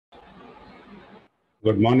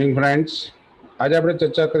Good morning friends. આજે આપણે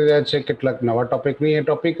ચર્ચા કરી રહ્યા છીએ કેટલાક નવા ટોપિકની. એ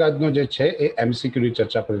ટોપિક આજનો જે છે એ એમસીક્યુની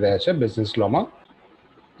ચર્ચા કરી રહ્યા છે બિઝનેસ લોમાં.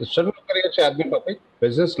 તો શરૂ કરીએ છીએ આજનો topic.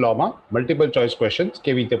 Business લોમાં multiple choice questions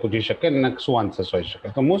કેવી રીતે પૂછી શકે અને શું આન્સર્સ હોઈ શકે.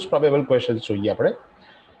 તો મોસ્ટ પ્રોબેબલ ક્વેશ્ચન્સ જોઈએ આપણે.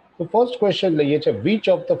 તો ફર્સ્ટ ક્વેશ્ચન લઈએ છીએ, which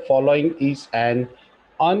of the following is an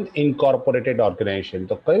અનઇન્કોર્પોરેટેડ organisation.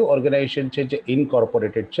 તો કયું ઓર્ગેનાઇઝેશન છે જે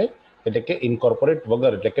ઇનકોર્પોરેટેડ છે, એટલે કે ઇનકોર્પોરેટ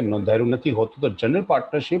વગર, એટલે કે નોંધાયેલું નથી હોતું. તો જનરલ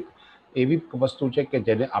પાર્ટનરશિપ એવી વસ્તુ છે કે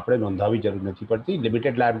જેને આપણે નોંધાવી જરૂર નથી પડતી.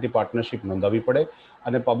 લિમિટેડ લાયબિલિટી પાર્ટનરશિપ નોંધાવી પડે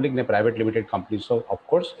અને પબ્લિક ને પ્રાઇવેટ લિમિટેડ કંપનીઝ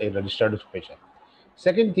ઓફકોર્સ એ રજિસ્ટર્ડ હોય છે.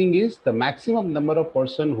 Second thing is the maximum number of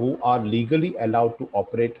person who are legally allowed to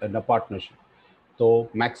operate in a partnership. તો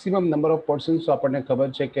મેક્સિમમ નંબર ઓફ પર્સન્સ આપણને ખબર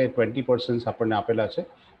છે કે 20% આપણને આપેલા છે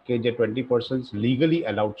કે જે 20% લીગલી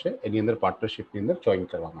અલાઉડ છે એની અંદર પાર્ટનરશિપની અંદર જોઈન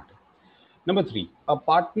કરવા માટે. Number 3, a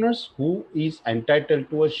partners who is entitled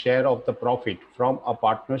to a share of the profit from a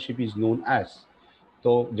partnership is known as.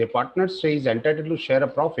 તો જે પાર્ટનર્સ છે is એન્ટાઇટેડ two share a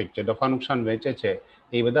profit, જે નફા નુકસાન વેચે છે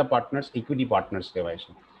એ બધા પાર્ટનર્સ ઇક્વિટી પાર્ટનર્સ કહેવાય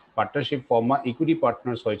છે. પાર્ટનરશિપ ફોર્મમાં ઇક્વિટી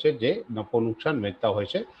પાર્ટનર્સ હોય છે જે નફો નુકસાન વેચતા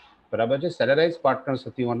હોય છે, બરાબર છે. સેલરાઇઝ પાર્ટનર્સ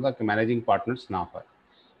નથી હોતા કે મેનેજિંગ પાર્ટનર્સ ના હોય.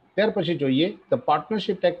 ત્યાર પછી જોઈએ, the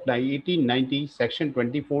partnership act 1890 section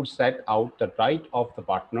 24 set out the right of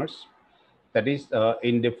the partners, that is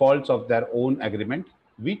in defaults of their own agreement.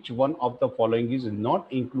 Which one of the following is not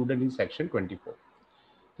included in section 24?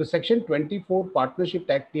 તો section 24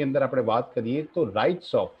 partnership એક્ટની અંદર આપણે વાત કરીએ તો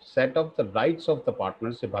rights of set of the rights of the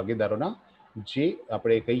partners, એ ભાગીદારોના જે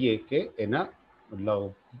આપણે કહીએ કે એના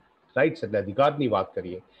રાઇટ્સ એટલે અધિકારની વાત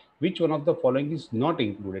કરીએ. Which one of the following is not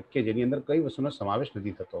included, કે જેની અંદર કઈ વસ્તુનો સમાવેશ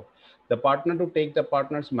નથી થતો. The partner to take the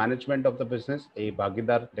partners management of the business, એ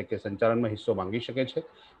ભાગીદાર એટલે કે સંચાલનમાં હિસ્સો માંગી શકે છે.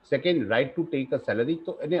 Second, right to take a salary,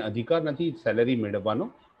 તો એને અધિકાર નથી સેલરી મેળવવાનો,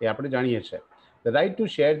 એ આપણે જાણીએ છીએ. The right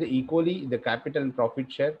two share the equally the capital and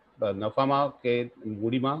profit share, નફામાં કે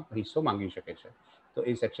મૂડીમાં હિસ્સો માંગી શકે છે. તો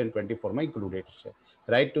એ સેક્શન 24માં ઇન્ક્લુડેડ છે.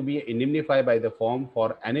 Right two B indemnified by the firm for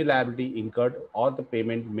any liability incurred or the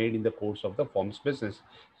payment made in the course of the firm's business.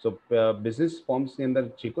 So business ફોર્મ્સની અંદર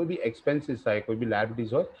જે કોઈ બી એક્સપેન્સીસ થાય, કોઈ બી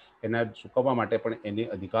લાયબિલિટીઝ હોય, એના ચૂકવવા માટે પણ એને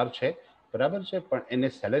અધિકાર છે, બરાબર છે, પણ એને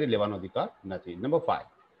સેલરી લેવાનો અધિકાર નથી. Number 5,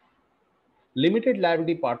 limited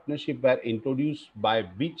liability partnership were introduced by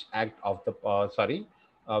which act of the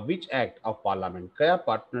which act of parliament? કયા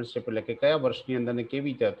પાર્ટનરશિપ એટલે કે કયા વર્ષની અંદર ને કેવી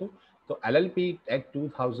રીતે હતું? તો એલએલપી એક્ટ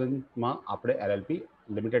 2000માં આપણે એલએલપી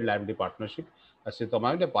લિમિટેડ લાયબિલિટી પાર્ટનરશિપ અસ્તિત્વમાં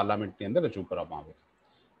આવી એટલે પાર્લામેન્ટની અંદર રજૂ કરવામાં આવે.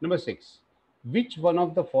 Number 6, which one of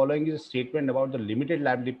the following is a statement about the limited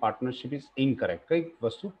liability partnership is incorrect? કઈ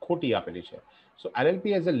વસ્તુ ખોટી આપેલી છે? So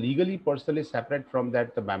LLP as a legally personally separate from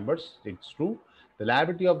that the members, it's true. The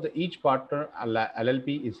liability of the each partner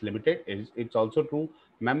LLP is limited. It's also true.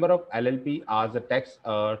 Member of LLP as a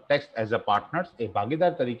text as a partners, એ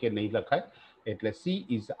ભાગીદાર તરીકે નહીં લખાય, એટલે C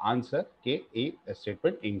is the answer, કે એ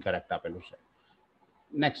statement incorrect આપેલું છે.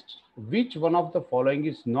 Next, which one of the following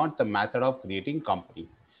is not the method of creating company?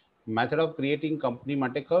 Method of creating company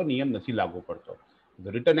માટે કયો નિયમ નથી લાગુ પડતો?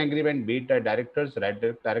 Return agreement bit directors,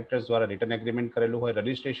 directors દ્વારા રિટર્ન એગ્રીમેન્ટ કરેલું હોય.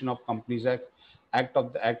 Registration of companies act, act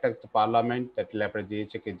of parliament, એટલે આપણે જે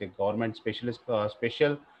છે કે જે ગવર્મેન્ટ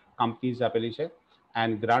સ્પેશિયલ કંપનીઝ આપેલી છે.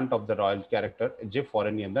 And grant of the royal character, જે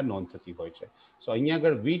ફોરેનની અંદર નોંધ થતી હોય છે. સો અહીંયા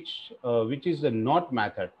આગળ which is the not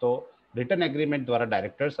method, તો રિટર્ન એગ્રીમેન્ટ દ્વારા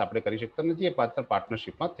ડાયરેક્ટર્સ આપણે કરી શકતા નથી, એ પાત્ર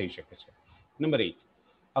પાર્ટનરશિપમાં થઈ શકે છે. Number 8,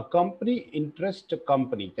 a company interest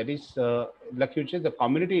company, that is લખ્યું છે the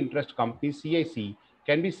community interest company CIC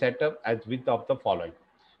can be set up as with of the following.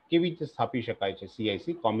 કેવી રીતે સ્થાપી શકાય છે CIC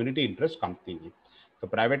કોમ્યુનિટી ઇન્ટરેસ્ટ કંપનીની? તો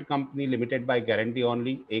private company limited by guarantee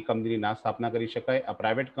only, એ કંપનીની ના સ્થાપના કરી શકાય. અ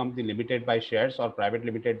private company limited by shares or private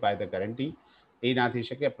limited by the guarantee, એ ના થઈ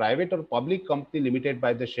શકે. Private or public company limited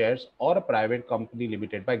by the shares or private company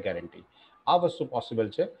limited by guarantee, આ વસ્તુ પોસિબલ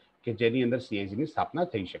છે કે જેની અંદર CICની સ્થાપના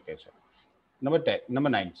થઈ શકે છે. Number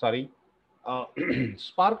 9, sorry.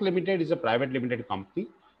 Spark Limited is a private limited company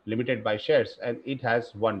limited by shares and it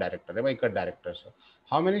has one director. એમાં એક જ ડાયરેક્ટર છે.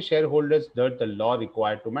 How many shareholders does the law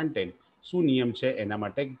require to maintain? શું નિયમ છે એના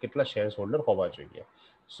માટે કેટલા શેર હોલ્ડર હોવા જોઈએ?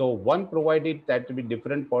 So one provided that to be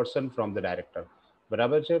different person from the director.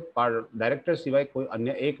 બરાબર છે, ડાયરેક્ટર સિવાય કોઈ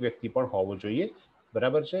અન્ય એક વ્યક્તિ પણ હોવો જોઈએ,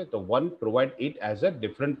 બરાબર છે. તો one provide it as a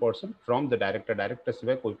different person from the director, director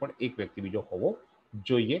સિવાય કોઈ પણ એક વ્યક્તિ બીજો હોવો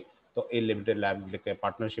જોઈએ. તો એ લિમિટેડ લાયબિલિટી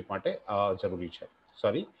પાર્ટનરશિપ માટે જરૂરી છે,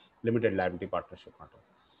 સોરી, લિમિટેડ લાયબિલિટી પાર્ટનરશિપ માટે.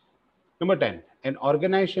 Number 10, an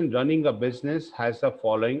organization running a business has the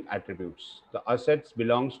following attributes. The assets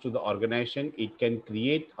belongs to the organization. It can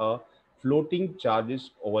create a floating charges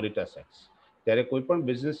over its assets. ત્યારે કોઈ પણ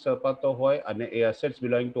business ચલાવતો હોય અને એ અસેટ્સ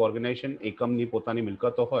બિલોંગિંગ ટુ ઓર્ગેનાઇઝેશન, એકમની પોતાની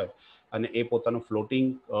મિલકતો હોય, અને એ પોતાનું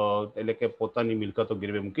ફ્લોટિંગ એટલે કે પોતાની મિલકતો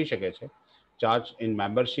ગીરવે મૂકી શકે છે. Charge in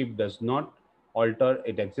membership does not alter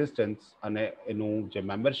it existence, અને એનું જે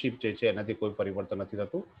મેમ્બરશિપ જે છે એનાથી કોઈ પરિવર્તન નથી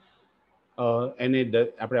થતું. એને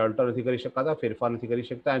આપણે અલ્ટર નથી કરી શકતા, ફેરફાર નથી કરી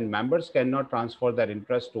શકતા. And members can not transfer there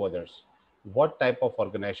interest two others. Vote type of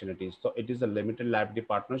organisation it is? તો it is a limited liability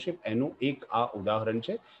partnership. એનું એક આ ઉદાહરણ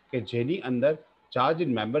છે કે જેની અંદર charge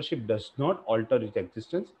in membership does not alter it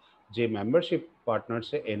existence. જે મેમ્બરશિપ પાર્ટનર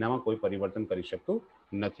છે એનામાં કોઈ પરિવર્તન કરી શકતું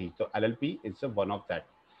નથી. તો LLP is one of that.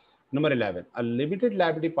 Number 11, a limited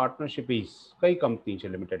liability partnership is, કઈ કંપની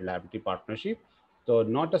છે limited liability partnership? તો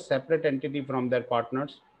not a separate entity from their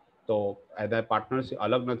partners, તો એના પાર્ટનર્સ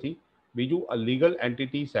અલગ નથી. બીજું, a legal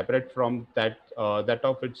entity separate from that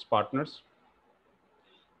of its partners.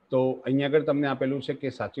 તો અહીંયા આગળ તમને આપેલું છે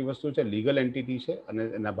કે સાચી વસ્તુ છે, લીગલ એન્ટિટી છે અને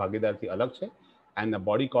એના ભાગીદારથી અલગ છે. એન્ડ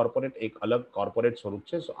બોડી કોર્પોરેટ એક અલગ કોર્પોરેટ સ્વરૂપ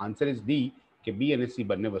છે. સો આન્સર ઇઝ ડી, કે બી અને સી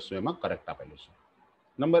બંને વસ્તુ એમાં કરેક્ટ આપેલું છે.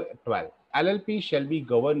 Number 12, LLP shall be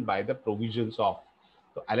governed by the provisions of.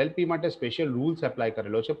 તો LLP માટે સ્પેશિયલ રૂલ્સ એપ્લાય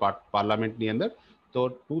કરેલો છે પાર્લામેન્ટની અંદર. તો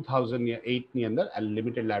 2008ની અંદર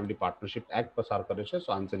લિમિટેડ લાયબિલિટી પાર્ટનરશિપ એક્ટ પસાર કર્યો છે.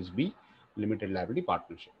 સો answer is B, limited liability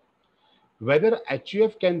partnership. Weather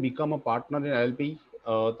HUF can become a partner in LLP?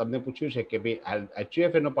 તમને પૂછ્યું છે કે ભાઈ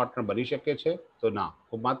HUF એનો પાર્ટનર બની શકે છે? તો ના,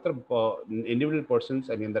 માત્ર ઇન્ડિવિડ્યુઅલ પર્સન્સ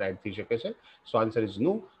એની અંદર એડ થઈ શકે છે. સો answer is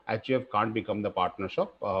no, HUF can't become the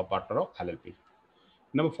partner of LLP.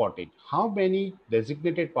 Number 14, how many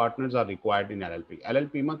designated partners are required in LLP?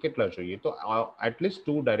 LLP માં કેટલા જોઈએ? તો એટલીસ્ટ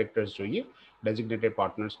 2 ડાયરેક્ટર્સ જોઈએ. ડેઝિગ્નેટેડ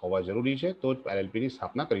પાર્ટનર્સ હોવા જરૂરી છે તો જ LLP ની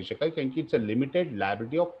સ્થાપના કરી શકાય, કેમ કે it's a limited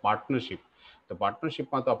liability of partnership. તો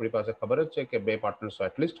પાર્ટનરશિપમાં તો આપણી પાસે ખબર જ છે કે 2 પાર્ટનર્સ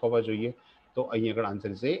એટલીસ્ટ હોવા જોઈએ. તો અહીં આગળ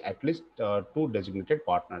આન્સર છે at least 2 designated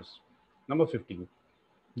partners. Number 15,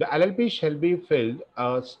 the LLP shall be filled a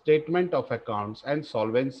statement of accounts and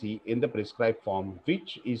solvency in the prescribed form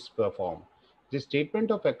which is performed. જે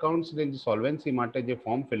સ્ટેટમેન્ટ ઓફ એકાઉન્ટ્સ ને સોલ્વન્સી માટે જે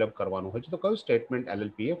ફોર્મ ફિલઅપ કરવાનું હોય છે, તો કયું સ્ટેટમેન્ટ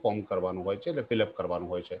LLP એ ફોર્મ કરવાનું હોય છે, એટલે ફિલઅપ કરવાનું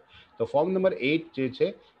હોય છે? તો ફોર્મ નંબર 8 જે છે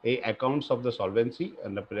એ એકાઉન્ટ્સ ઓફ ધ સોલ્વન્સી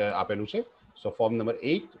આપેલું છે. સો form number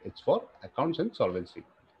 8 it's four accounts and solvency.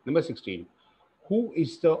 Number 16, who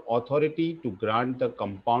is the authority to grant the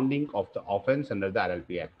compounding of the offense under the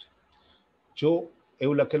LLP Act? જો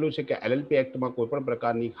એવું લખેલું છે કે LLP એક્ટમાં કોઈ પણ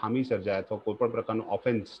પ્રકારની ખામી સર્જાય અથવા કોઈ પણ પ્રકારનું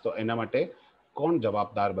ઓફેન્સ, તો એના માટે કોણ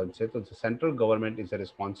જવાબદાર બનશે? તો સેન્ટ્રલ ગવર્મેન્ટ ઇઝ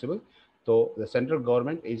રિસ્પોન્સિબલ. તો સેન્ટ્રલ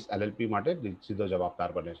ગવર્મેન્ટ ઇઝ LLP માટે સીધો જવાબદાર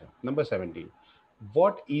બને છે. Number 17,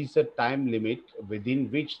 what is the time limit within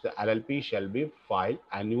which the LLP shall be file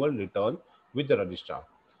annual return with the registrar?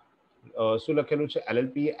 શું લખેલું છે?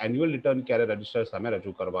 LLP એન્યુઅલ રિટર્ન ક્યારે રજિસ્ટર સામે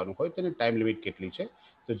રજૂ કરવાનું હોય, તેની ટાઈમ લિમિટ કેટલી છે?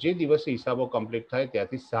 તો જે દિવસે હિસાબો કમ્પ્લીટ થાય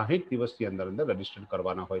ત્યાંથી 60 દિવસની અંદર રજિસ્ટર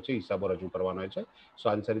કરવાના હોય છે, હિસાબો રજૂ કરવાના હોય છે. સો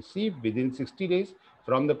answer is C, within 60 days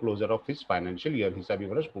from the closure of his financial year. હિસાબી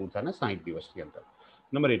વર્ષ પૂરું થાય 60 દિવસની અંદર.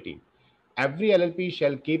 Number 18, every LLP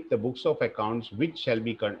shall keep the books of accounts which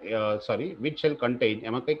shall contain,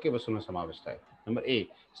 એમાં કઈ કઈ વસ્તુનો સમાવેશ થાય? Number A,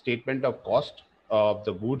 statement of cost of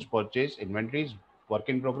the goods purchase, inventories, work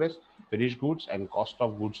in progress, finish goods and cost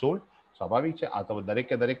of goods sold. સ્વાભાવિક છે, આ તો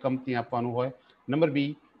દરેકે દરેક કંપની આપવાનું હોય. Number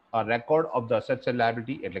B, record of the assets and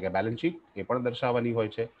liability, એટલે કે બેલેન્સ શીટ, એ પણ દર્શાવવાની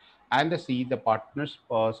હોય છે. And C, the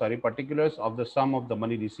પર્ટિક્યુલર્સ of the sum of the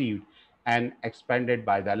money received and expanded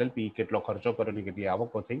by the LLP, કેટલો ખર્ચો કર્યો ને કેટલી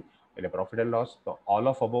આવકો થઈ, એટલે પ્રોફિટ એન્ડ લોસ. તો ઓલ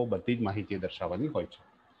ઓફ અબોવ બધી જ માહિતી દર્શાવવાની હોય છે.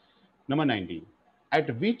 Number 19, at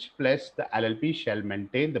which place the LLP shell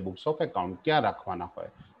maintain the books of account, ક્યાં રાખવાના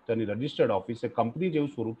હોય? તો એની રજિસ્ટર્ડ ઓફિસ, એ કંપની જેવું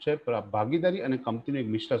સ્વરૂપ છે, ભાગીદારી અને કંપનીનું એક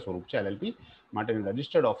મિશ્ર સ્વરૂપ છે LLP માટેની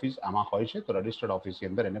રજિસ્ટર્ડ ઓફિસ આમાં હોય છે. તો રજિસ્ટર્ડ ઓફિસની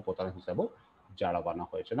અંદર એને પોતાના હિસાબો જાળવવાના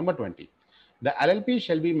હોય છે. Number 20, the LLP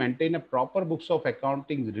shall be maintain a proper books of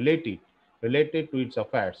accounting related to its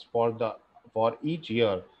affairs for each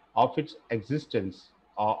year of its existence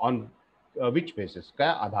on which basis,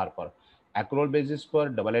 કયા આધાર પર? એક્રોલ બેઝિસ પર,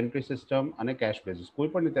 ડબલ એન્ટ્રી સિસ્ટમ અને કેશ બેઝિસ,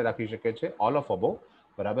 કોઈ પણ રીતે રાખી શકે છે. ઓલ ઓફ અબોવ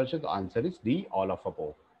બરાબર છે. તો answer is D, all of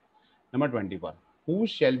above. Number 21, who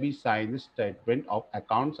shall be sign the statement of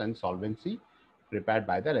accounts and solvency prepared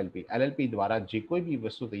by the LLP? LLP દ્વારા જે કોઈ બી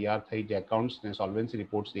વસ્તુ તૈયાર થઈ, જે એકાઉન્ટ્સ ને સોલ્વન્સી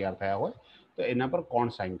રિપોર્ટ્સ તૈયાર થયા હોય, તો એના પર કોણ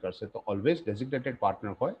સાઇન કરશે? તો ઓલવેઝ ડેઝિગ્નેટેડ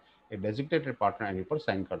પાર્ટનર હોય, એ ડેઝિગ્નેટેડ પાર્ટનર એની પર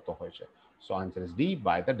સાઇન કરતો હોય છે. સો answer is D,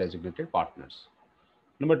 by the designated partners.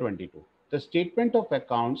 Number 22, the statement of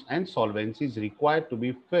accounts and solvency is required to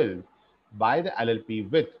be filled by the LLP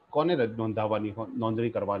with, કોને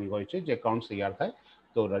નોંધણી કરવાની હોય છે? જે એકાઉન્ટ્સ તૈયાર થાય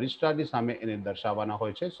તો રજિસ્ટ્રારની સામે એને દર્શાવવાના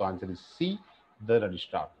હોય છે. સો answer is C, the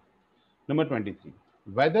registrar. Number 23,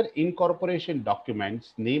 whether incorporation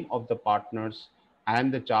documents name of the partners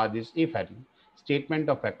and the charges, if any, statement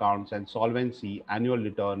of accounts and solvency, annual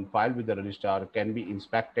return filed with the registrar can be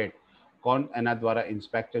inspected કોણ એના દ્વારા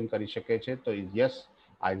inspection કરી શકે છે? તો yes,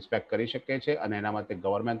 આ inspect કરી શકે છે અને એના માટે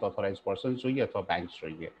ગવર્મેન્ટ ઓથોરાઇઝ પર્સન જોઈએ અથવા બેંક્સ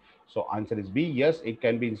જોઈએ. સો answer is B, yes, it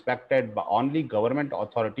can be ઇન્સ્પેક્ટેડ by only government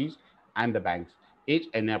authorities and the banks. એ જ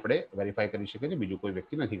એને આપણે વેરીફાઈ કરી શકીએ છીએ, બીજું કોઈ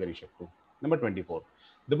વ્યક્તિ નથી કરી શકતું. Number 24,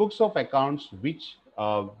 the books of accounts which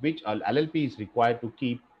LLP is required to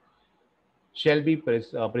keep shall be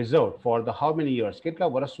preserved for the how many years? કેટલા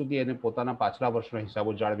વર્ષ સુધી એને પોતાના પાછલા વર્ષના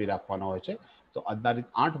હિસાબો જાળવી રાખવાના હોય છે? તો અંદાજિત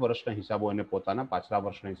 8 વર્ષના હિસાબો એને પોતાના પાછલા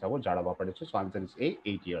વર્ષના હિસાબો જાળવવા પડે છે. સો answer is A,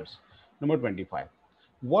 8 years. Number 25,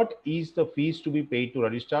 what is the fees to be paid to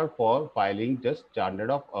register for filing just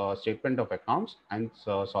standard of statement of accounts and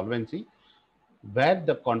solvency where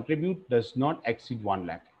the contribute does not exceed 1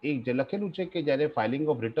 lakh? એક જે લખેલું છે કે જ્યારે filing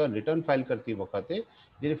of return file કરતી વખતે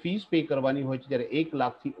જ્યારે fees pay કરવાની હોય છે, જ્યારે 1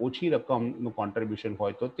 લાખથી ઓછી રકમનું કોન્ટ્રીબ્યુશન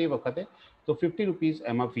હોય તો તે વખતે તો 50 રૂપીઝ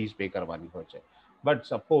એમાં ફીસ પે કરવાની હોય છે. બટ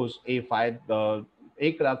સપોઝ એ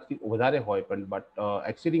 1 લાખથી વધારે હોય પણ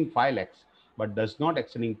exceeding 5 lakhs but does not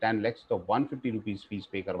exceeding 10 lakhs તો 150 રૂપીઝ ફીસ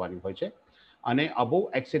પે કરવાની હોય છે. અને અબોવ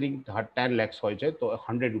એક્સિડિંગ 10 lakhs હોય છે તો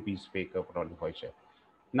 100 રૂપીઝ પે કરવાની હોય છે.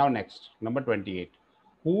 Now next, number 28.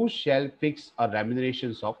 Who shall fix a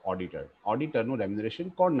remunerations of auditor? Auditor નું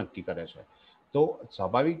remuneration કોણ નક્કી કરે છે? તો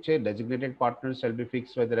સ્વાભાવિક છે, designated partners shall be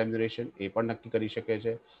fixed by the remuneration, એ પણ નક્કી કરી શકે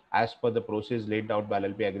છે. As per the process laid out by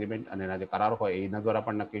LLP agreement, અને એના જે કરાર હોય એના દ્વારા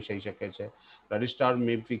પણ નક્કી થઈ શકે છે. Registrar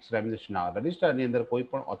may fix remuneration. ના, રજિસ્ટ્રારની અંદર કોઈ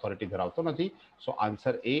પણ ઓથોરિટી ધરાવતો નથી. સો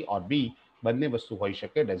આન્સર A ઓર B બંને વસ્તુ હોઈ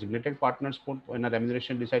શકે. ડેઝિગ્નેટેડ પાર્ટનર્સ પણ એના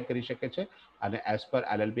રેમ્યુનરેશન ડિસાઇડ કરી શકે છે અને એઝ પર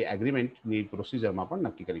એલએલપી એગ્રીમેન્ટની પ્રોસિજરમાં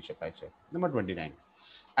પણ નક્કી કરી શકાય છે. Number 29,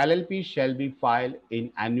 LLP shall be filed in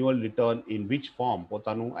annual return in which form?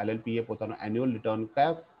 પોતાનું LLP એ પોતાનું એન્યુઅલ રિટર્ન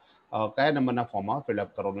કયા નંબરના ફોર્મમાં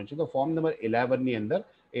ફિલઅપ કરવાનું છે? તો ફોર્મ નંબર 11 ની અંદર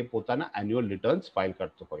એ પોતાના એન્યુઅલ રિટર્ન્સ ફાઇલ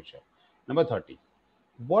કરતો હોય છે. Number 30,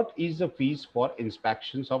 what is the fees for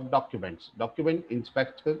inspections of documents? Document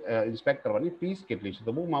inspect કરવાની ફીસ કેટલી છે?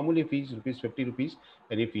 તો બહુ મામૂલી ફીસ ₹50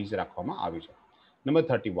 એની ફીસ રાખવામાં આવી છે. Number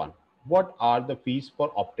 31, what are the fees for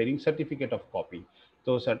obtaining certificate of copy?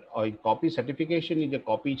 તો કોપી સર્ટિફિકેશનની જે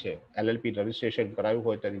કોપી છે, એલએલપી રજિસ્ટ્રેશન કરાવ્યું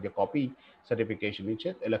હોય તેની જે કોપી સર્ટિફિકેશનની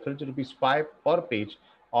છે એ લખેલું છે ₹5 પર page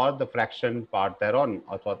or the fraction part thereon,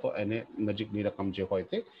 અથવા તો એને નજીકની રકમ જે હોય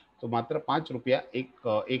તે, તો માત્ર ₹5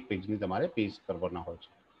 એક પેજની તમારે પે કરવાના હોય છે.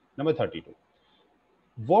 Number 32,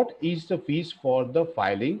 what is the fees for the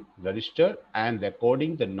filing, register and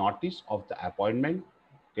recording the notice of the appointment,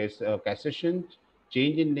 cassation,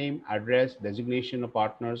 change in name, address, designation of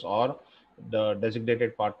partners or the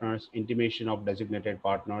designated partners, intimation of designated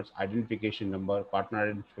partners, identification number, partner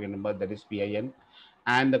identification number, that is PIN,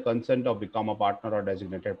 and the consent of become a partner or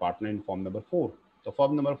designated partner in form number 4. તો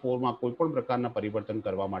form number 4માં કોઈ પણ પ્રકારના પરિવર્તન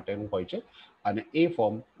કરવા માટેનું હોય છે અને એ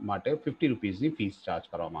ફોર્મ માટે ₹50ની ફીસ ચાર્જ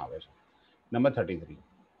કરવામાં આવે છે. Number 33,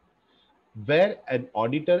 where an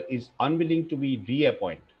auditor is unwilling to be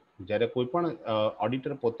reappointed, જ્યારે કોઈ પણ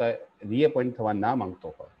ઓડિટર પોતા રીએપોઇન્ટ થવા ના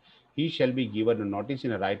માંગતો હોય, he shall be given a notice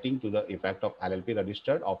in a writing to the effect of LLP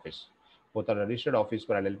registered office. પોતા રજિસ્ટર્ડ ઓફિસ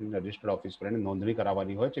પર LLP રજિસ્ટર્ડ ઓફિસ પર એને નોંધણી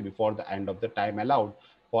કરાવવાની હોય છે before the end of the time allowed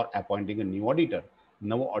four એપોઇન્ટિંગ a new auditor.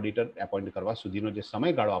 નવો auditor appoint કરવા સુધીનો જે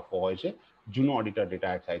સમયગાળો આપવો હોય છે જૂનો ઓડિટર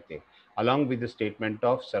રિટાયર થાય તે, along with the statement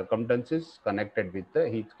of circumstances connected with the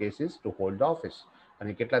his cases to hold the office.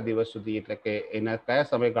 અને કેટલા દિવસ સુધી એટલે કે એના કયા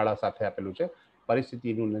સમયગાળા સાથે આપેલું છે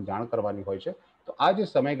પરિસ્થિતિનું જાણ કરવાની હોય છે. તો આ જે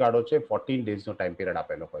સમયગાળો છે 14 ડેઝનો ટાઈમ પીરિયડ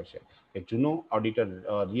આપેલો હોય છે કે જૂનો ઓડિટર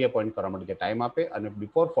રીએપોઇન્ટ કરવા માટે ટાઈમ આપે અને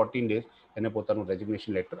બિફોર 14 ડેઝ એને પોતાનું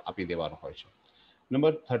રેઝિગ્નેશન લેટર આપી દેવાનું હોય છે.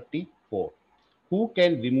 Number 34, who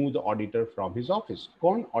can remove the auditor from his office?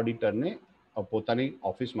 કોણ ઓડિટરને પોતાની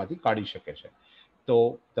ઓફિસમાંથી કાઢી શકે છે? તો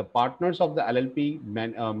the partners of the LLP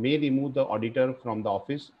may remove the auditor from the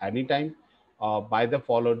office anytime by the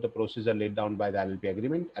followed the procedure laid down by the LLP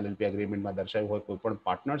agreement. LLP agreementમાં દર્શાવ્યું હોય કોઈ પણ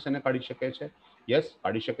પાર્ટનર્સ એને કાઢી શકે છે. યસ,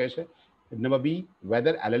 કાઢી શકે છે. Number B,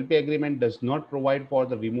 whether LLP agreement does not provide for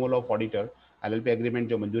the removal of auditor, LLP agreement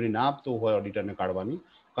જો મંજૂરી ના આપતું હોય ઓડિટરને કાઢવાની,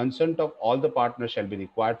 consent of all the partners shall be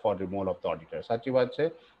required for removal of the auditor. સાચી વાત છે,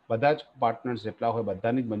 બધા જ પાર્ટનર્સ જેટલા હોય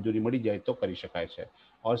બધાની જ મંજૂરી મળી જાય તો કરી શકાય છે.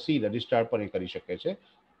 ઓર સી, રજિસ્ટ્રાર પણ એ કરી શકે છે,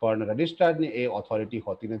 પણ રજિસ્ટ્રારને એ ઓથોરિટી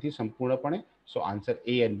હોતી નથી સંપૂર્ણપણે. સો answer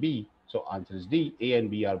A and B. So answer is D. A and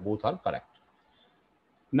B are both are correct.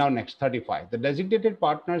 Now next 35. The designated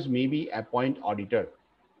partners may be appoint auditor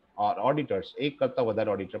or auditors. એક કરતા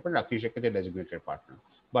વધારે ઓડિટર પણ રાખી શકે છે designated partner.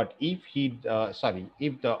 But if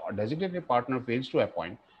the designated partner fails to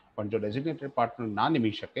appoint, પણ જો designated partner ના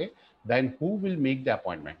નિમી શકે, then who will make the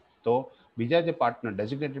appointment? તો બીજા જે પાર્ટનર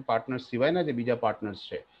designated partners સિવાયના જે બીજા પાર્ટનર્સ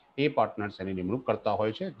છે એ પાર્ટનર્સ એની નિમણૂક કરતા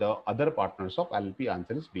હોય છે. The other partners of LLP.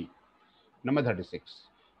 Answer is B. Number 36.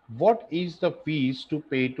 What is the fees to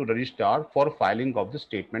pay to registrar for filing of the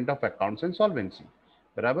statement of accounts and solvency?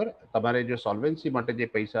 બરાબર, તમારે જો સોલ્વન્સી માટે જે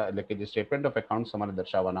પૈસા એટલે કે જે સ્ટેટમેન્ટ ઓફ એકાઉન્ટ તમારે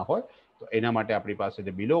દર્શાવવાના હોય તો એના માટે આપણી પાસે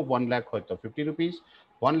જે બિલો 1 લાખ હોય તો 50 રૂપીસ,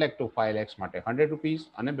 1 લાખ ટુ 5 lakhs માટે 100 રૂપીસ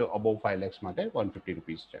અને અબોવ 5 lakhs માટે 150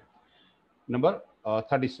 રૂપીસ છે. Number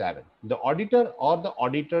 37. The auditor or the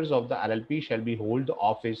auditors of the LLP shall be hold the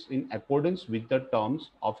office in accordance with the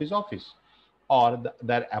terms of his office or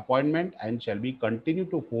their appointment and shall be continue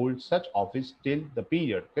to hold such office till the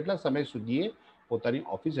period. કેટલા સમય સુધી એ પોતાની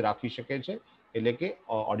office રાખી શકે છે, એટલે કે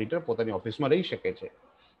auditor પોતાની ઓફિસમાં રહી શકે છે.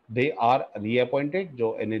 They are reappointed જો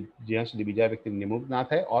એને જ્યાં સુધી બીજા વ્યક્તિની નિમણૂક ના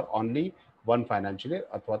થાય, or only one financial year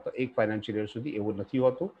અથવા તો એક financial year સુધી એવું નથી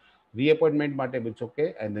હોતું. રીએપોઇન્ટમેન્ટ માટે પૂછો કે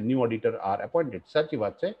and the new auditor R એપોઇન્ટેડ. સાચી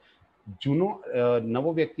વાત છે, જૂનો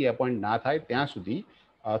નવો વ્યક્તિ એપોઇન્ટ ના થાય ત્યાં સુધી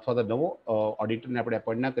અથવા તો નવો ઓડિટરને આપણે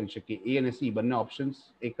એપોઇન્ટ ના કરી શકીએ. એ અને સી બંને ઓપ્શન્સ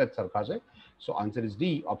એક જ સરખા છે. સો answer is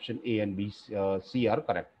D, option A and B C are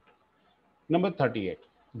correct. Number 38.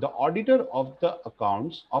 The auditor of the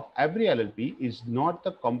accounts of every LLP is not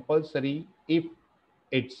the compulsory if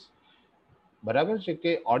it's. બરાબર છે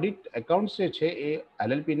કે ઓડિટ એકાઉન્ટ્સ જે છે એ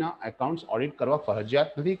એલએલપીના એકાઉન્ટ્સ ઓડિટ કરવા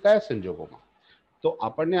ફરજિયાત નથી. કયા સંજોગોમાં? તો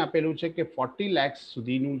આપણને આપેલું છે કે 40 lakhs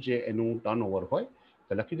સુધીનું જે એનું ટર્નઓવર હોય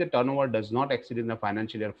તો લખ્યું છે turnover does not exceed in the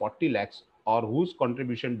financial year 40 lakhs or whose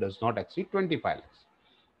contribution does not exceed 25 lakhs.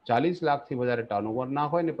 40 લાખથી વધારે ટર્નઓવર ના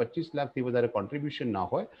હોય ને 25 લાખથી વધારે કોન્ટ્રીબ્યુશન ના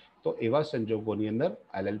હોય તો એવા સંજોગોની અંદર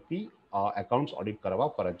એલએલપી એકાઉન્ટ્સ ઓડિટ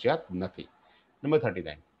કરવા ફરજિયાત નથી. Number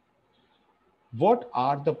 39. What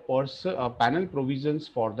are the panel provisions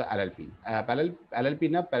for the LLP? LLP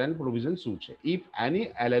na panel provisions શું છે? If any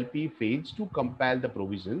LLP fails to compile the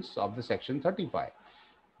provisions of the section 35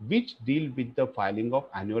 which deal with the filing of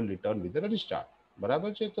annual return with the registrar,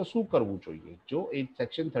 બરાબર છે, તો શું કરવું જોઈએ? જો એ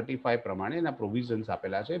section 35 પ્રમાણે એના પ્રોવિઝન્સ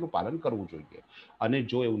આપેલા છે એનું પાલન કરવું જોઈએ, અને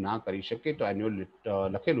જો એવું ના કરી શકે તો એન્યુઅલ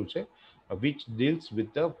લખેલું છે which deals with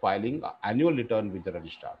the filing annual return with the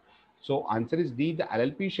registrar. So answer is D. The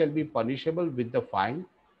LLP shall be punishable with the fine,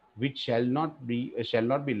 which shall not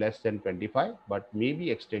be less than 25, but may be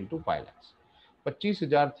extended to 5 lakhs.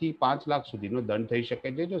 25,000 થી 5 લાખ સુધીનો દંડ થઈ શકે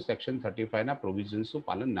છે જો section 35 ના પ્રોવિઝન્સનું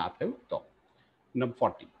પાલન ના થયું તો. Number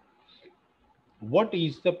 40. What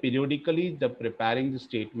is the periodically the preparing the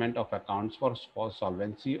statement of accounts for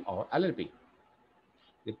solvency or LLP?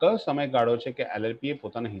 કયો સમયગાળો છે કે એલએલપીએ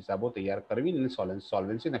પોતાના હિસાબો તૈયાર કરવી અને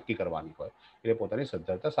સોલ્વન્સી નક્કી કરવાની હોય, એટલે પોતાની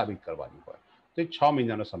સદ્ધરતા સાબિત કરવાની હોય. તો એ 6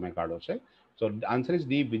 મહિનાનો સમયગાળો છે. સો answer is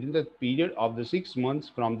D. Within the period of the 6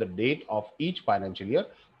 months from the date of inch financial year.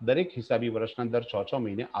 દરેક હિસાબી વર્ષના દર 6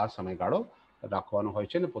 મહિને આ સમયગાળો રાખવાનો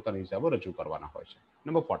હોય છે અને પોતાના હિસાબો રજૂ કરવાના હોય છે.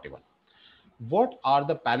 Number 41. What are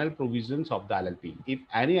the panel provisions of the LLP if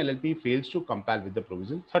any LLP fails to comply with the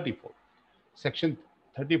provision 34? Section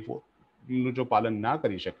 34 નું જો પાલન ના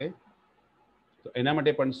કરી શકે તો એના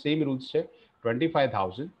માટે પણ સેમ રૂલ્સ છે.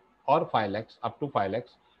 25,000 ઓર 5 lakhs અપ ટુ 5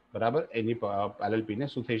 lakhs બરાબર એની એલએલપીને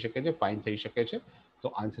શું થઈ શકે છે? ફાઇન થઈ શકે છે.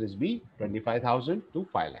 તો answer is B, 25,000 to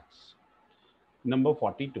 5 lakhs. Number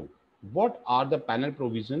 42. What are the panel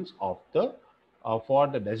provisions of the for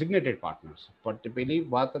the designated partners? પેલી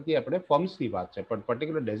વાત હતી આપણે ફર્મ્સની વાત છે, પણ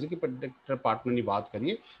પર્ટિક્યુલર ડેઝિગ્નેટેડ પાર્ટનરની વાત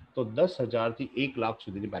કરીએ તો 10,000 થી 1 લાખ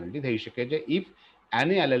સુધીની પેનલ્ટી થઈ શકે છે if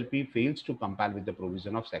any LLP fails to comply with the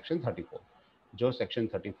provision of section 34. જો સેક્શન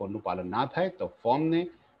 34 નું પાલન ના થાય તો ફોર્મને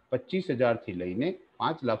 25,000 થી લઈને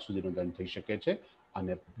 5 લાખ સુધીનો દંડ થઈ શકે છે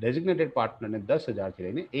અને ડેઝિગ્નેટેડ પાર્ટનરને 10,000 થી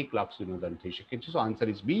લઈને 1 લાખ સુધીનો દંડ થઈ શકે છે. સો answer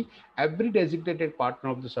is B. Every designated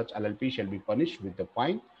partner of the સચ LLP shall be punished with the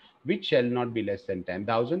fine which shall not be less than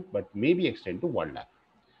 10,000 but may be extended to 1 lakh.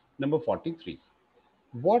 Number 43.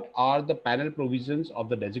 What are the panel provisions of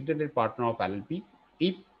the designated partner of LLP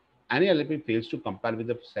if any LLP fails to comply with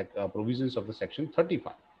the provisions of the section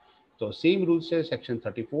 35? તો same rules છે. Section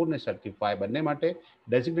 34 ને 35 બંને માટે.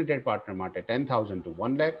 Designated partner માટે 10,000 to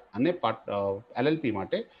 1 lakh અને LLP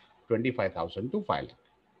માટે 25,000 to 5 lakh.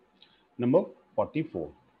 Number 44.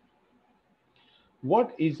 What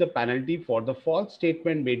is the penalty for the false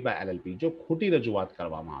statement made by LLP? જો ખોટી રજૂઆત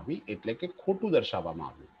કરવામાં આવી એટલે કે ખોટું દર્શાવવામાં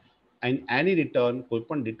આવ્યું and any return,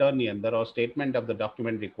 કોઈપણ રિટર્નની અંદર or statement of the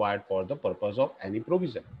document required for the purpose of any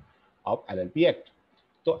provision of LLP Act.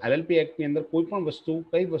 તો LLP એક્ટની અંદર કોઈ પણ વસ્તુ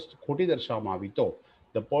કઈ વસ્તુ ખોટી દર્શાવવામાં આવી તો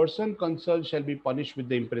the person concerned shall be punished with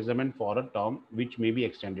the imprisonment for a term which may be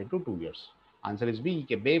extended to 2 years. Answer is B,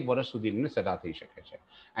 કે 2 વર્ષ સુધી એમને સજા થઈ શકે છે.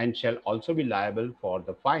 And shall also be liable for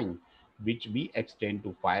the fine which be extended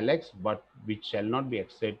to 5 lakhs but which shall not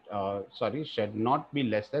be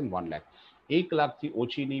less than 1 lakh. 1 લાખથી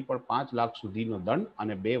ઓછી નહીં પણ 5 લાખ સુધીનો દંડ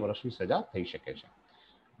અને 2 વર્ષની સજા થઈ શકે છે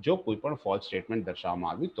જો કોઈ પણ ફોલ્સ સ્ટેટમેન્ટ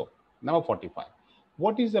દર્શાવવામાં આવ્યું તો. Number 45.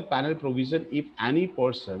 What is the panel provision if any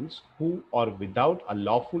persons who or without a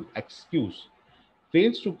lawful excuse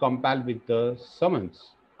fails to comply with the summons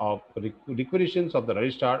of requisitions of the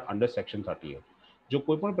registrar under section 38? જો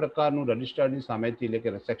કોઈપણ પ્રકારનું રજિસ્ટ્રારની સામેથી એટલે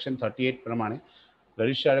કે સેક્શન 38 પ્રમાણે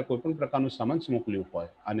રજિસ્ટ્રારે કોઈપણ પ્રકારનું સમન્સ મોકલ્યું હોય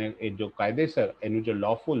અને એ જો કાયદેસર એનું જો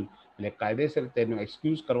લોફુલ એટલે કાયદેસર તેનું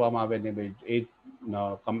એક્સક્યુઝ કરવામાં આવે ને એ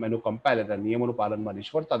એનું કમ્પાઇલ એટલે નિયમોનું પાલનમાં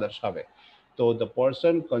નિષ્ફળતા દર્શાવે તો the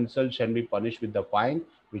person concerned shall be punished with the fine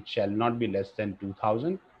which shall not be less than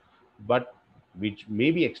 2000 but which may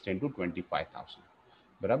be extended to 25000.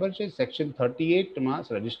 બરાબર છે. સેક્શન 38માં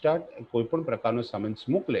રજિસ્ટ્રાર કોઈ પણ પ્રકારનો સમન્સ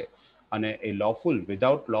મોકલે અને એ લોફુલ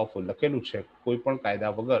વિધાઉટ લોફુલ લખેલું છે કોઈ પણ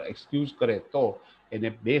કાયદા વગર એક્સક્યુઝ કરે તો એને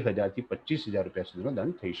 2000 થી 25000 રૂપિયા સુધીનો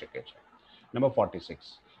દંડ થઈ શકે છે. Number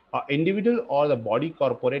 46. A individual or the body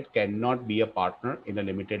corporate cannot be a partner in a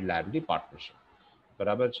limited liability partnership.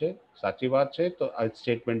 બરાબર છે, સાચી વાત છે. તો આ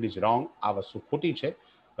સ્ટેટમેન્ટ ઇઝ રોંગ, આ વસ્તુ ખોટી છે.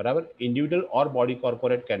 બરાબર. Individual or body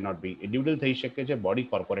corporate can not be. Individual થઈ શકે છે, બોડી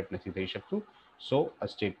કોર્પોરેટ નથી થઈ શકતું. સો આ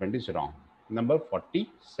statement is wrong. Number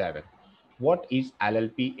 47. What is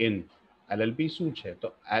LLP in? LLP શું છે? તો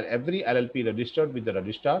every LLP registered with the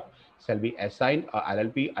registrar shall be assigned a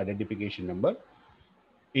LLP identification number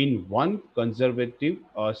in one conservative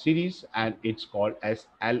series and it's called as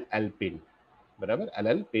LL pin. બરાબર.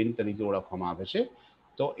 LL pin તરીકે ઓળખવામાં આવે છે.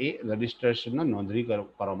 તો એ રજિસ્ટ્રેશનના નોંધણી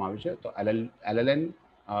કરવામાં આવે છે. તો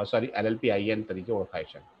LLPIN તરીકે ઓળખાય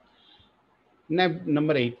છે.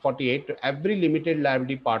 Number 48. Every limited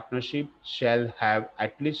liability partnership shall have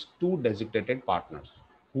at least two designated partners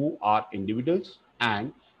who are individuals and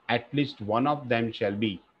at least one of them shall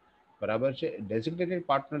be. બરાબર છે. ડેઝિગ્નેટેડ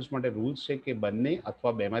પાર્ટનર્સ માટે રૂલ્સ છે કે બંને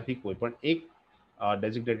અથવા બેમાંથી કોઈ પણ એક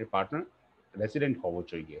ડેઝિગ્નેટેડ પાર્ટનર રેસિડેન્ટ હોવો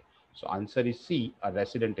જોઈએ. સો answer is C, a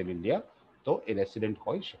resident in India. તો એ રેસિડેન્ટ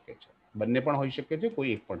હોઈ શકે છે, બંને પણ હોઈ શકે છે,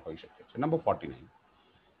 કોઈ એક પણ હોઈ શકે છે. Number 49.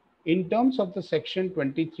 In terms of the section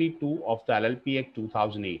 23(2) of the LLP Act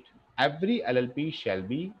 2008, every LLP shall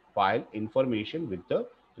be filed information with the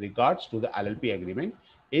regards to the LLP agreement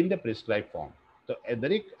in the prescribed form. તો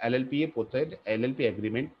દરેક એલએલપી એ પોતે એલએલપી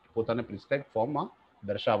એગ્રીમેન્ટ પોતાના પ્રિસ્ક્રાઇબ ફોર્મમાં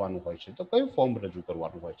દર્શાવવાનું હોય છે. તો કયું form રજૂ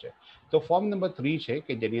કરવાનું હોય છે? તો ફોર્મ નંબર 3 છે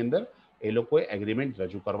કે જેની અંદર એ લોકોએ એગ્રીમેન્ટ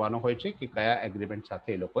રજૂ કરવાનો હોય છે કે કયા એગ્રીમેન્ટ સાથે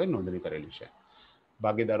એ લોકોએ નોંધણી કરેલી છે,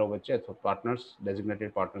 ભાગીદારો વચ્ચે અથવા પાર્ટનર્સ,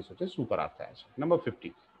 ડેઝિગ્નેટેડ પાર્ટનર્સ વચ્ચે શું કરાર થયા છે. Number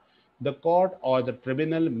 50. The court or the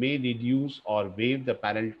tribunal may reduce or waive the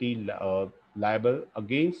penalty liable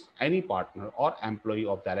against any partner or employee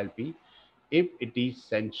of the LLP if it is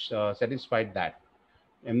satisfied that.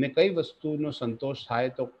 એમને કઈ વસ્તુનો સંતોષ થાય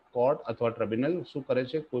તો કોર્ટ અથવા ટ્રિબ્યુનલ શું કરે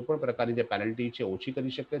છે? કોઈ પણ પ્રકારની જે પેનલ્ટી છે ઓછી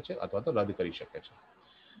કરી શકે છે અથવા તો રદ કરી શકે છે.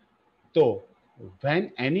 તો when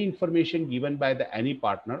any information given by the any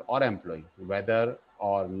partner or employee whether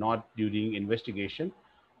or not during investigation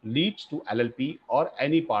leads to LLP or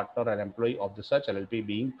any partner or employee of the such LLP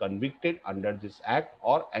being convicted under this act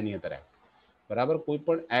or any other act. બરાબર. કોઈ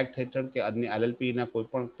પણ act હેઠળ કે અન્ય એલએલપીના કોઈ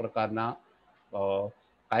પણ પ્રકારના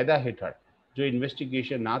કાયદા હેઠળ જો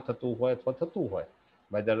ઇન્વેસ્ટિગેશન ના થતું હોય અથવા થતું હોય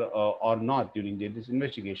weather or not during this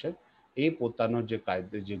investigation એ પોતાનો જે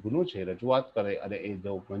કાયદે જે ગુનો છે રજૂઆત કરે અને એ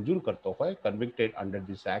જો મંજૂર કરતો હોય કન્વિક્ટેડ under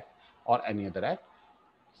this act or any other act.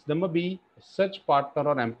 Number B, such partner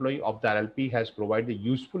or employee of the LLP has provided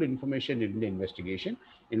useful information in the investigation.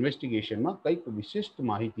 ઇન્વેસ્ટિગેશનમાં કંઈક વિશિષ્ટ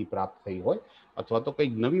માહિતી પ્રાપ્ત થઈ હોય અથવા તો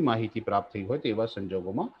કંઈક નવી માહિતી પ્રાપ્ત થઈ હોય તેવા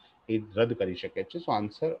સંજોગોમાં એ રદ કરી શકે છે. સો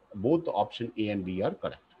answer both option A and B are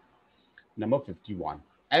correct. Number 51.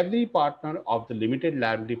 Every partner of the limited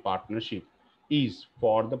liability partnership is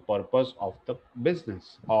for the purpose of the business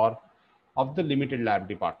or of the limited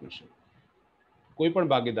liability partnership. કોઈ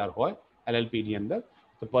પણ ભાગીદાર હોય LLP ની અંદર,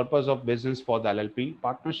 the purpose of business for the LLP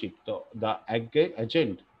partnership, the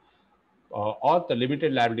agent or the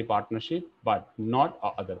limited liability partnership but not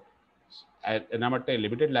other. એના માટે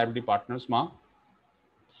limited liability પાર્ટનર્સમાં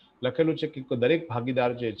લખેલું છે કે દરેક ભાગીદાર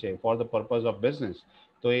જે છે for the purpose of business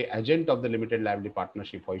તો એ agent of the limited liability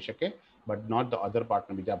partnership હોઈ શકે but not the other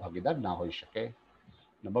partner, બીજા ભાગીદાર ના હોઈ શકે.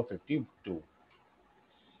 નંબર 52.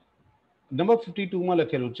 નંબર 52માં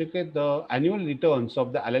લખેલું છે કે the annual returns of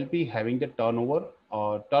the LLP having the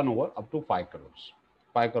turnover up to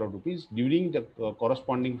 5 crore rupees during the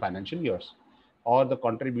corresponding financial years or the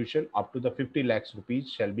contribution up to the 50 lakhs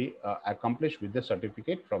rupees shall be accomplished with the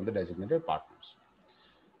certificate from the designated partners.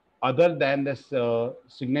 Other than the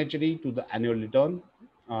signatory to the annual return,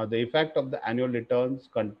 the effect of the annual returns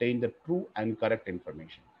contain the true and correct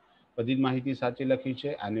information. બધી માહિતી સાચી લખી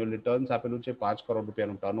છે. Annual returns આપેલું છે, 5 કરોડ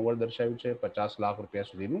રૂપિયાનું turnover દર્શાવ્યું છે, 50 લાખ રૂપિયા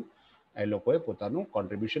સુધીનું એ લોકોએ પોતાનું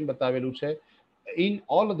કોન્ટ્રીબ્યુશન બતાવેલું છે. In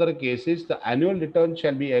all other cases, the annual return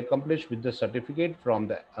shall be accomplished with the certificate from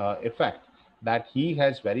the effect that he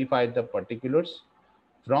has verified the particulars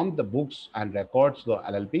from the books and records of the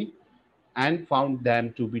LLP and found them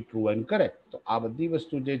to be true and correct. તો આ બધી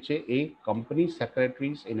વસ્તુ જે છે એ company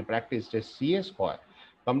secretaries in practice જે CS હોય,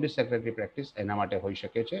 company secretary practice એના માટે હોઈ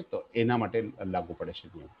શકે છે, તો એના માટે લાગુ પડે છે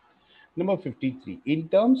નિયમ. Number 53. In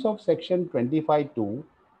terms of section 25(2),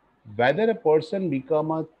 whether a person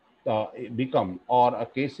become or a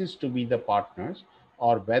cases to be the partners,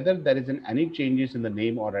 or whether there is any changes in the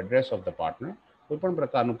name or address of the partner, કોઈ પણ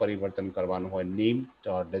પ્રકારનું પરિવર્તન કરવાનું હોય, નેમ,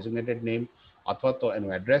 ડેઝિગ્નેટેડ નેમ અથવા તો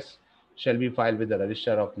એનું address shall be filed with the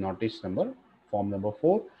register of notice number, form number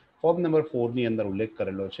 4. Form number 4 ની અંદર ઉલ્લેખ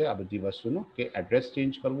કરેલો છે આ બધી વસ્તુનો કે એડ્રેસ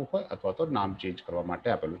ચેન્જ કરવું હોય અથવા તો નામ ચેન્જ કરવા માટે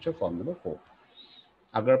આપેલું છે ફોર્મ નંબર 4.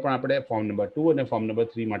 આગળ પણ આપણે ફોર્મ નંબર 2 અને ફોર્મ નંબર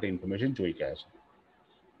 3 માટે ઇન્ફોર્મેશન જોઈ ગયા છે.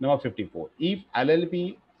 Number 54.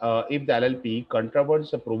 If the LLP contravenes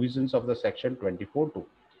the provisions of the section 24(2),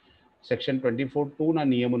 section 24(2) ના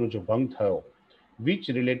નિયમોનો જો ભંગ થયો, which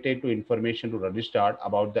related to information to registered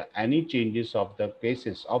about the any changes of the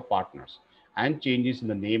cases of partners and changes in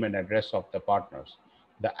the name and address of the partners,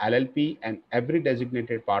 the LLP and every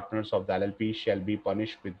designated partners of the LLP shall be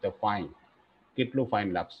punished with the fine. કેટલું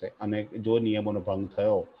fine લાગશે? અને જો નિયમોનો ભંગ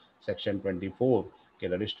થયો section 24 કે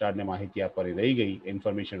રજિસ્ટ્રારને માહિતી આપવાની રહી ગઈ,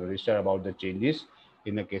 information register about the changes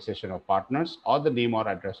in the કેસેશન of partners or the name or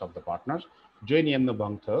address of the partners, જો એ નિયમનો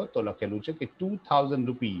ભંગ થયો તો લખેલું છે કે 2000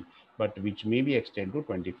 રૂપી but which may B extend two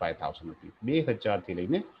 25,000 રૂપી, 2000થી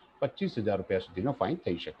લઈને 25,000 રૂપિયા સુધીનો ફાઇન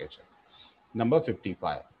થઈ શકે છે. Number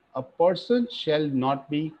 55. A person shall not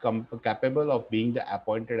be capable of being the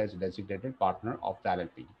appointed as designated partner of the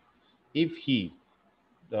LLP if he,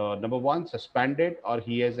 number one, suspended or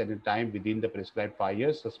he has any time within the prescribed 5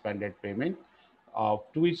 years suspended payment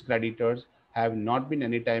to his creditors, have not been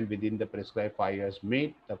any time within the prescribed 5 years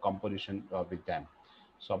made the composition with them.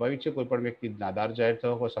 સ્વાભાવિક છે કોઈ પણ વ્યક્તિ નાદાર જાહેર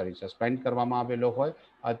થયો હોય, sorry suspend કરવામાં આવેલો હોય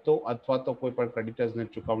અથવા તો કોઈ પણ ક્રેડિટર્સને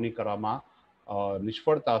ચૂકવણી કરવામાં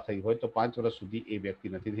નિષ્ફળતા થઈ હોય તો 5 વર્ષ સુધી એ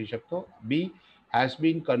વ્યક્તિ નથી થઈ શકતો. બી, has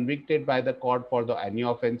been convicted by the court for the any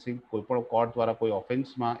offensive, કોઈ પણ કોર્ટ દ્વારા કોઈ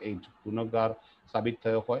ઓફેન્સમાં એ ગુનેગાર સાબિત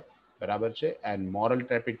થયો હોય, બરાબર છે, and moral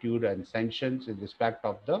turpitude and sanctions in respect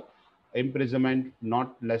of the imprisonment not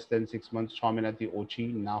less than 6 months, 6 મહિનાથી ઓછી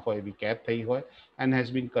ના હોય એવી કેદ થઈ હોય, and has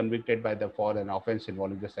been convicted by the for an offense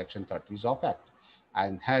involving the section 30s of act,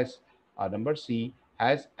 and has number C,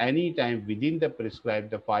 has any time within the prescribed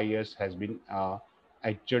the 5 years has been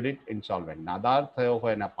adjudged insolvent. નાદાર થયો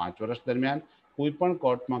હોય એના 5 વર્ષ દરમિયાન કોઈ પણ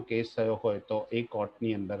કોર્ટમાં case થયો હોય તો એ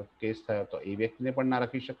કોર્ટની અંદર કેસ થયો તો એ વ્યક્તિને પણ ના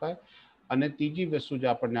રાખી શકાય. અને ત્રીજી વસ્તુ જે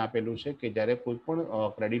આપણને આપેલું છે કે જ્યારે કોઈ પણ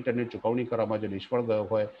ક્રેડિટરને ચૂકવણી કરવામાં જો નિષ્ફળ ગયો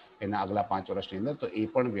હોય એના આગલા 5 વર્ષની અંદર તો એ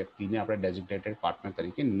પણ વ્યક્તિને આપણે ડેઝિગ્નેટેડ પાર્ટનર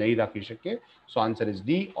તરીકે નહીં રાખી શકીએ. સો answer is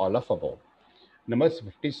D, all of above. Number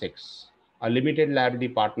 56. A limited liability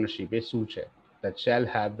partnership એ શું છે? That shall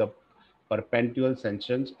have the perpetual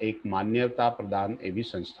sanctions, એક માન્યતા પ્રદાન એવી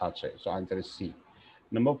સંસ્થા છે. સો answer is C.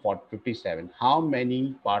 Number 57. How many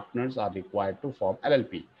partners are required to form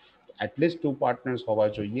LLP? At least 2 partners હોવા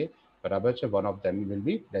જોઈએ, બરાબર છે. One of them will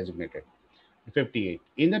be designated. 58.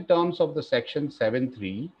 In the terms of the section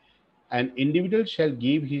 7(3), an individual shall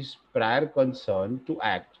give his prior consent to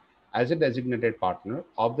act as a designated partner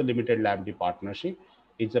of the limited liability partnership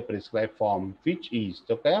is a prescribed form which is,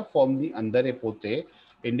 તો કયા ફોર્મની અંદર એ પોતે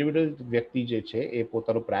individual વ્યક્તિ જે છે એ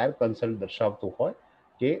પોતાનું prior concern દર્શાવતું હોય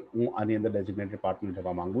કે હું આની અંદર ડેઝિગ્નેટેડ પાર્ટનર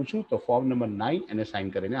થવા માંગુ છું, તો ફોર્મ નંબર 9 એને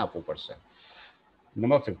સાઇન કરીને આપવું પડશે.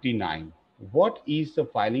 Number 59. What is the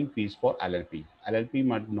filing fees for LLP? LLP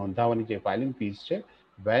માં નોંધાવવાની જે ફાઇલિંગ ફીસ છે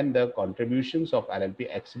when the contributions of LLP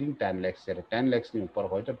exceeding 10 lakhs, જ્યારે 10 lakhsની ઉપર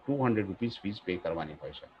હોય તો 200 rupees ફીસ પે કરવાની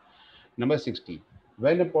હોય છે. Number 60.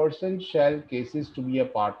 When a person shall cases to be a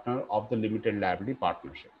partner of the limited liability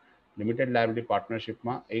partnership. Limited liability partnership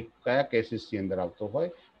માં એક કયા કેસીસની અંદર આવતો હોય?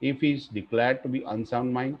 If he is declared to be unsound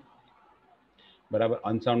mind, બરાબર,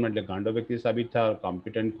 અનસાઉન્ડ એટલે ગાંડો વ્યક્તિ સાબિત થાય,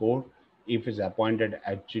 competent court, if is appointed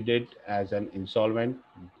adjudicate as an insolvent,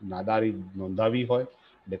 નાદારી નોંધાવી હોય,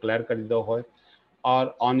 ડિક્લેર કરી દીધો હોય, or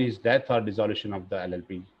on his death or dissolution of the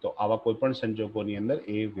LLP, તો આવા કોઈ પણ સંજોગોની અંદર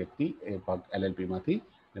એ વ્યક્તિ એ LLP માંથી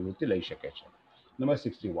નિવૃત્તિ લઈ શકે છે. Number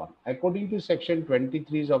 61. According to section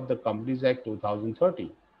 23 of the Companies Act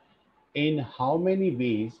 2013, in how many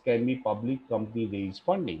ways can be public company raise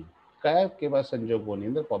funding? કયા કેવા સંજોગોની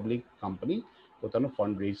અંદર પબ્લિક કંપની પોતાનું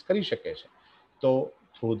ફંડ રેઝ કરી શકે છે? તો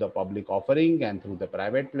through the public offering and through the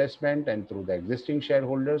private placement and through the existing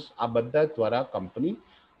shareholders, આ બધા દ્વારા કંપની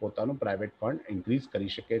પોતાનું પ્રાઇવેટ ફંડ ઇન્ક્રીઝ કરી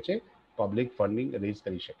શકે છે, પબ્લિક ફંડિંગ રેઝ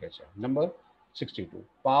કરી શકે છે. Number 62.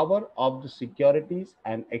 Power of the Securities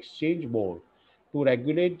and Exchange Board to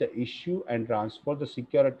regulate the issue and transfer the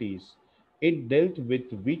securities It dealt with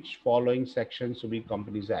which following sections to be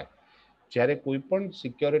Companies Act. જ્યારે કોઈ પણ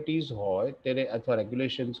securities હોય ત્યારે અથવા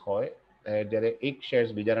રેગ્યુલેશન્સ હોય જ્યારે એક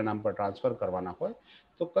શેર્સ બીજાના નામ પર ટ્રાન્સફર કરવાના હોય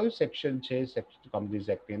તો કયું સેક્શન છે કંપનીઝ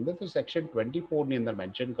એક્ટની અંદર તો સેક્શન 24ની અંદર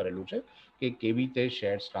મેન્શન કરેલું છે કે કેવી રીતે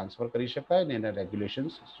શેર્સ ટ્રાન્સફર કરી શકાય અને એના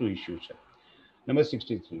રેગ્યુલેશન્સ શું ઇસ્યુ છે. Number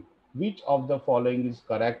 63. Which of the following is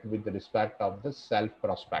correct with respect of the self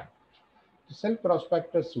prospect? Self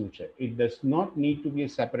prospectus શું છે? It does not need to B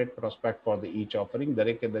a separate prospect for the inch offering.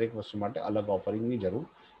 દરેકે દરેક વસ્તુ માટે અલગ ઓફરિંગની જરૂર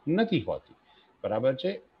નથી હોતી. બરાબર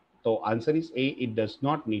છે? તો answer is A, it does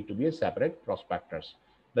not need to B a separate prospectus.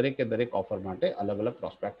 દરેકે દરેક ઓફર માટે અલગ અલગ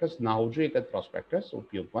પ્રોસ્પેક્ટસ ના હોવું જોઈએ, એક જ પ્રોસ્પેક્ટસ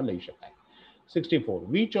ઉપયોગમાં લઈ શકાય. 64.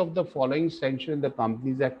 Which of the following sanctioned in the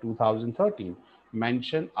Companies Act 2013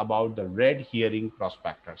 mention about the red hearing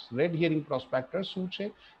prospectus? Red hearing prospectus શું છે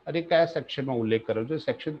અને કયા સેક્શનમાં ઉલ્લેખ કર્યો છે?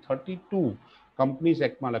 સેક્શન 32 કંપનીઝ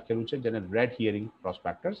એક્ટમાં લખેલું છે જેને રેડ હિયરિંગ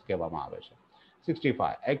પ્રોસ્પેક્ટસ કહેવામાં આવે છે.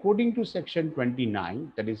 65. According to section 29,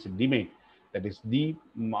 that is DMIT, that is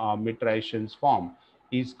demutualization form,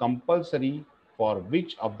 is compulsory for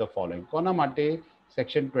which of the following? કોના માટે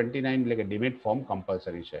સેક્શન 29 એટલે કે ડિમેટ ફોર્મ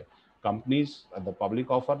કમ્પલસરી છે? કંપનીઝ ધ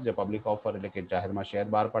પબ્લિક ઓફર, જે પબ્લિક ઓફર એટલે કે જાહેરમાં શેર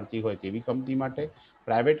બહાર પડતી હોય તેવી કંપની માટે,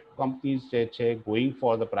 પ્રાઇવેટ કંપનીઝ જે છે ગોઈંગ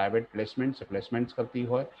ફોર ધ પ્રાઇવેટ પ્લેસમેન્ટ્સ કરતી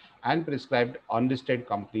હોય, એન્ડ પ્રિસ્ક્રાઇબ્ડ અનલિસ્ટેડ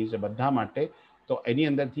કંપનીઝ બધા માટે. તો એની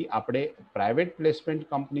અંદરથી આપણે પ્રાઇવેટ પ્લેસમેન્ટ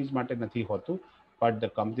કંપનીઝ માટે નથી હોતું, but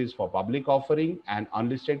the companies for public offering and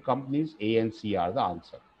unlisted companies, A and C are the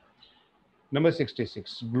answer. Number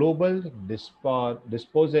 66. Global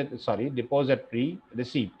depository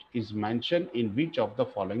receipt is mentioned in which of the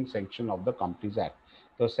following section of the Companies Act?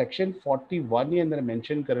 તો section 41ની અંદર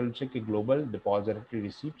mention કરેલું છે કે global depository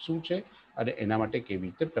receipt શું છે અને એના માટે કેવી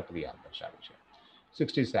રીતે પ્રક્રિયા દર્શાવી છે.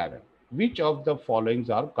 67. Which of the followings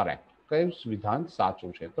are correct? કયું વિધાન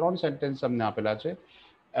સાચું છે? ત્રણ સેન્ટેન્સ તમને આપેલા છે.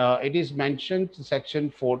 It is mentioned section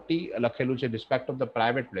 40 લખેલું છે respect of the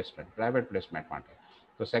private placement માટે.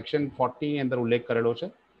 તો સેક્શન 40ની અંદર ઉલ્લેખ કરેલો છે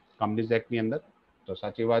કંપનીઝ એક્ટની અંદર. તો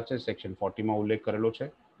સાચી વાત છે, સેક્શન 40માં ઉલ્લેખ કરેલો છે?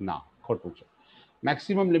 ના, ખોટું છે.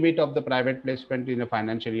 Maximum limit of the private placement in a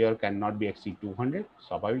financial year can not be exceed 200.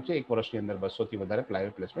 સ્વાભાવિક છે, એક વર્ષની અંદર 200થી વધારે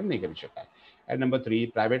પ્રાઇવેટ પ્લેસમેન્ટ નહીં કરી શકાય. And number 3,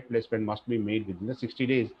 private placement must be made within the 60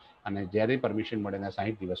 days, અને જ્યારે પરમિશન મળે એના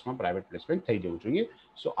 60 દિવસમાં પ્રાઇવેટ પ્લેસમેન્ટ થઈ જવું જોઈએ.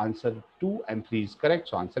 સો answer 2 and 3 is correct.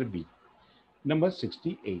 So answer B. Number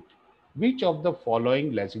 68. Which of the following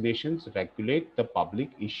legislations regulate the public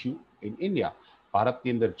issue in India? ભારતની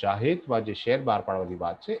અંદર જાહેરમાં જે શેર બહાર પાડવાની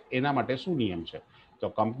વાત છે એના માટે શું નિયમ છે? તો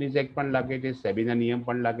કંપનીઝ એક્ટ પણ લાગે છે, સેબીના નિયમ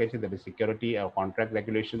પણ લાગે છે, that is security contract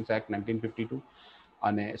regulations act 1952,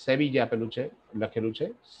 અને સેબી જે આપેલું છે લખેલું છે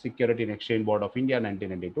security and exchange board of India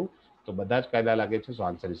 1992. તો બધા જ કાયદા લાગે છે. સો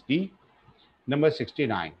answer is D. Number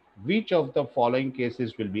 69. Which of the following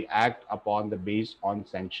cases will be act upon the based on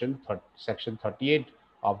section 38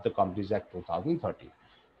 of the Companies Act 2013?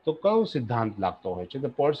 તો કયો સિદ્ધાંત લાગતો હોય છે?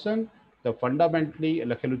 The person, the fundamentally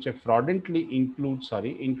લખેલું છે fraudulently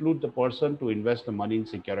include the person to invest the money in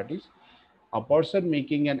securities, a person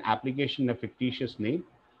making an application in a fictitious name,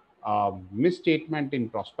 misstatement in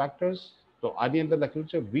prospectus. તો આની અંદર લખેલું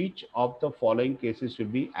છે which of the following cases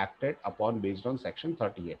will be acted upon based on section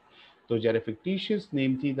 38. તો જ્યારે ફિક્ટિશિયસ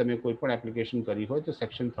નેમથી તમે કોઈ પણ એપ્લિકેશન કરી હોય તો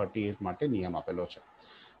સેક્શન 38 માટે નિયમ આપેલો છે.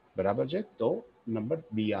 બરાબર છે? તો number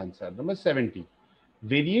B answer. Number 70.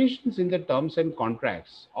 Variations in the terms and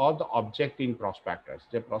contracts or the object in prospectus.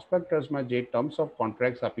 જે પ્રોસ્પેક્ટસમાં જે ટર્મ્સ ઓફ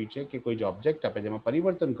કોન્ટ્રાક્ટ્સ આપી છે કે કોઈ જે ઓબ્જેક્ટ આપે જેમાં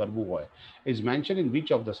પરિવર્તન કરવું હોય is mention in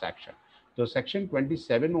which of the section? તો સેક્શન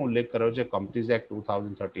 27નો ઉલ્લેખ કર્યો છે કંપનીઝ એક્ટ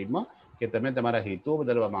 2013માં કે તમે તમારા હેતુઓ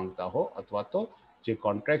બદલવા માંગતા હો અથવા તો જે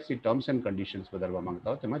કોન્ટ્રાક્ટ્સની ટર્મ્સ એન્ડ કન્ડિશન્સ બદલવા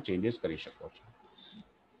માંગતા હો તેમાં ચેન્જીસ કરી શકો છો.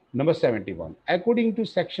 Number 71. According to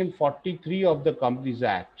section 43 of the Companies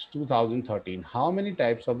Act 2013, how many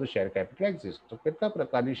types of the share capital exist? તો કેટલા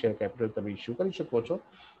પ્રકારની શેર કેપિટલ તમે ઇસ્યુ કરી શકો છો?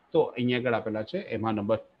 તો અહીંયા આગળ આપેલા છે એમાં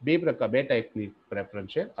નંબર બે ટાઈપની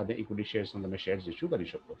પ્રેફરન્સ છે અને ઇક્વિટી શેર્સનો તમે શેર્સ ઇસ્યુ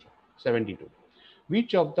કરી શકો છો. 72.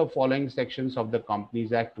 Which of the following sections of the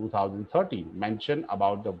Companies Act 2013 mention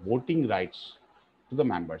about the voting rights to the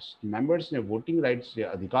members? મેમ્બર્સને voting rights જે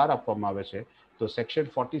અધિકાર આપવામાં આવે છે તો સેક્શન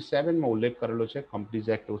 47માં ઉલ્લેખ કરેલો છે કંપનીઝ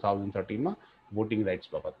એક્ટ 2013માં વોટિંગ રાઇટ્સ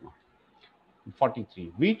બાબતમાં. 43.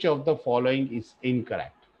 Which of the following is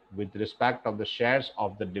incorrect with respect of the shares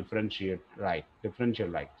of the differential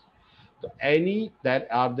rights? So any that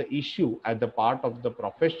are the issue at the part of the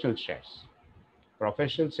professional shares.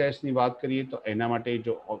 Professional શેર્સની વાત કરીએ તો એના માટે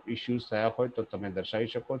જો issues થયા હોય તો તમે દર્શાવી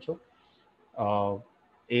શકો છો.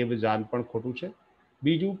 એ વિધાન પણ ખોટું છે.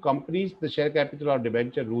 બીજું, companies the share capital or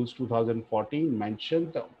debenture rules 2014 mention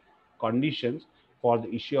the conditions for the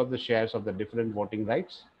issue of the shares of the different voting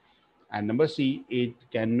rights. And number C, it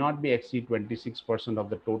cannot be exceed 26% of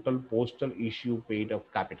the total postal issue paid of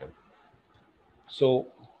capital. So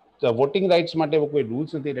the voting rights માટે એવો કોઈ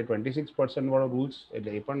rules નથી, એટલે 26% વાળો rules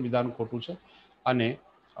એટલે એ પણ વિધાન ખોટું છે. અને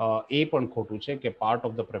એ પણ ખોટું છે કે part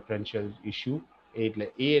of the preferential issue, એટલે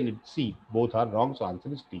A and C both are wrong, so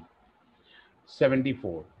answer is D.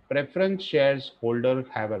 74. Preference shares holder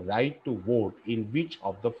have a right to vote in which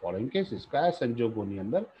of the following cases? કયા સંજોગોની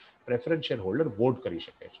અંદર પ્રેફરન્સ શેર હોલ્ડર વોટ કરી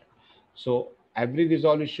શકે છે? So every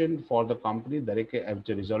resolution for the company, દરેકે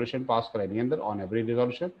resolution pass કરે એની અંદર on every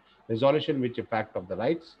resolution which effect of the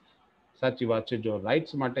rights. સાચી વાત છે, જો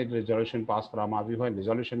રાઇટ્સ માટે રિઝોલ્યુશન પાસ કરવામાં આવ્યું હોય,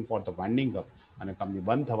 resolution for the winding up અને કંપની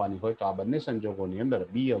બંધ થવાની હોય, તો આ બંને સંજોગોની અંદર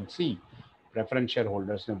બી અને C preference share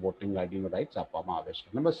હોલ્ડર્સને voting rights આપવામાં આવે છે.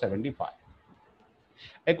 Number 75.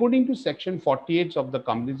 According to Section 48 of the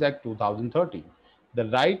Companies Act 2013, the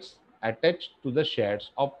rights attached to the shares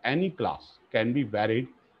of any class can be varied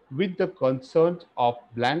with the consent of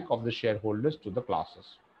blank of the shareholders to the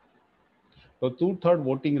classes. તો 2/3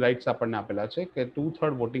 voting rights આપણને આપેલા છે કે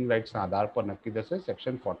 2/3 voting રાઇટ્સના આધાર પર નક્કી થશે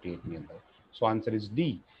section 48 ની અંદર. સો answer is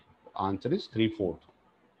D. Answer is 3/4.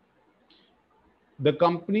 The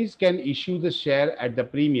companies can issue the share at the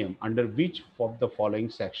premium under which of the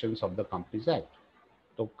following sections of the Companies Act?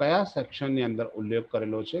 તો કયા સેક્શનની અંદર ઉલ્લેખ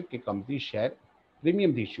કરેલો છે કે કંપની શેર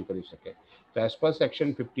પ્રીમિયમથી ઇસ્યુ કરી શકે? તો as per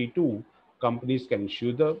section 52 companies can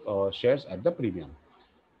issue the shares at the premium.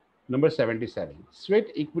 Number 77.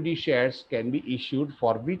 Sweat equity shares can be issued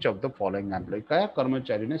for which of the following employee? કયા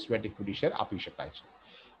કર્મચારીને સ્વેટ ઇક્વિટી શેર આપી શકાય છે?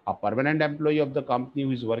 A permanent employee of the company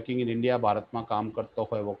who is working in India, ભારતમાં કામ કરતો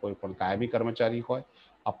હોય એવો કોઈ પણ કાયમી કર્મચારી હોય.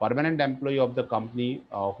 A permanent employee of the company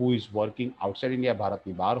who is working outside India,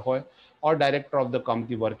 ભારતની બહાર હોય. Or director of the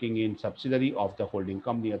company working in subsidiary of the holding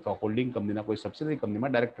company, અથવા હોલ્ડિંગ કંપનીના કોઈ સબસિડરી કંપનીમાં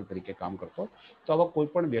ડાયરેક્ટર તરીકે કામ કરતો હોય, તો આવા કોઈ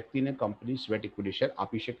પણ વ્યક્તિને કંપની સ્વેટ ઇક્વિટી શેર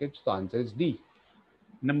આપી શકે છે. તો answer is D.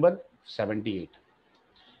 Number 78.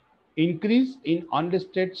 Increase in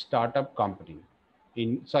unlisted startup company.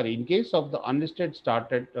 In case of the unlisted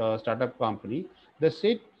startup company, the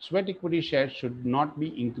sweat equity share should not be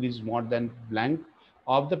increased more than blank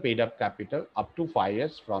of the paid up capital up to 5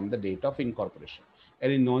 years from the date of incorporation.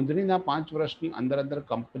 એની નોંધણીના 5 વર્ષની અંદર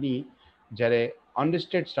company જ્યારે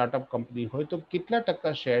unlisted startup company હોય તો કેટલા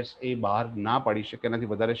ટકા shares એ બહાર ના પાડી શકે, એનાથી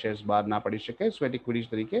વધારે શેર્સ બહાર ના પાડી શકે સ્વેટ ઇક્વિટી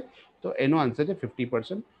તરીકે? તો એનો આન્સર છે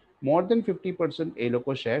 50%. મોર દેન 50% એ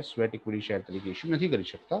લોકો શેર સ્વેટ ઇક્વિટી શેર તરીકે ઇસ્યુ નથી કરી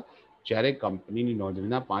શકતા જ્યારે કંપનીની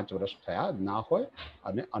નોંધણીના 5 વર્ષ થયા ના હોય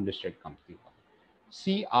અને અનલિસ્ટેડ કંપની હોય.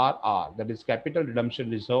 CRR, that is Capital Redemption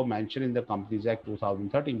Reserve, mentioned in the Companies Act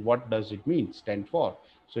 2013. What does it mean? Stand for?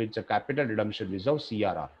 So it's a Capital Redemption Reserve,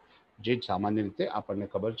 CRR. જે સામાન્ય રીતે આપણને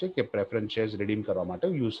ખબર છે કે પ્રેફરન્સ શેર્સ રિડીમ કરવા માટે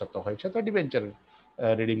યુઝ થતો હોય છે, તો ડિબેન્ચર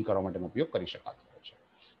રિડીમ કરવા માટેનો ઉપયોગ કરી શકાતો હોય છે.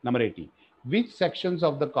 Number 80. Which sections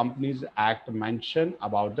of the Companies Act mention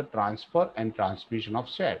about the transfer and transmission of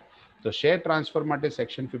share? તો શેર ટ્રાન્સફર માટે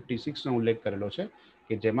સેક્શન 56 નો ઉલ્લેખ કરેલો છે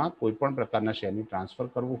કે જેમાં કોઈ પણ પ્રકારના શેરની ટ્રાન્સફર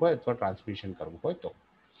કરવું હોય અથવા ટ્રાન્સમિશન કરવું હોય તો.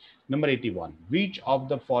 Number 81. Which of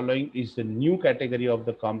the following is the new category of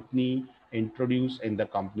the company introduced in the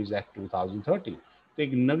Companies Act 2013? તો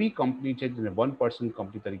એક નવી કંપની છે જેને 1%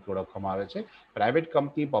 કંપની તરીકે ઓળખવામાં આવે છે. પ્રાઇવેટ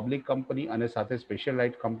કંપની, પબ્લિક કંપની અને સાથે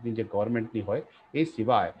સ્પેશિયલાઇઝ કંપની જે ગવર્મેન્ટની હોય એ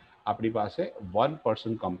સિવાય આપણી પાસે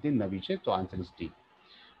 1% કંપની નવી છે. તો answer is D.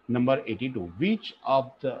 Number 82.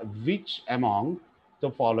 Which among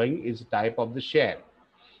the following is type of the share?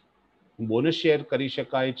 Bonus share કરી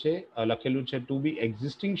શકાય છે, લખેલું છે two B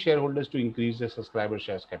existing share holders two increase the subscriber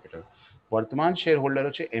shares capital. વર્તમાન શેર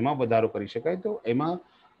હોલ્ડરો છે એમાં વધારો કરી શકાય, તો એમાં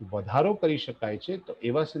વધારો કરી શકાય છે તો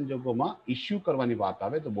એવા સંજોગોમાં ઇસ્યુ કરવાની વાત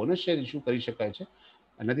આવે તો બોનસ શેર ઇસ્યુ કરી શકાય છે.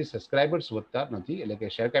 એનાથી સબસ્ક્રાઇબર્સ વધતા નથી, એટલે કે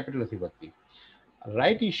શેર કેપિટલ નથી વધતી.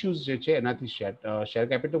 રાઇટ ઇસ્યુઝ જે છે એનાથી શેર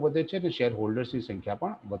કેપિટલ વધે છે અને શેર હોલ્ડર્સની સંખ્યા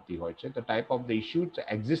પણ વધતી હોય છે. તો type of the issue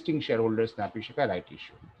existing share હોલ્ડર્સને આપી શકાય right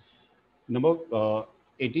issue. Number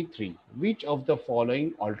 83. Which of the following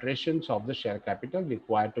alterations of the share capital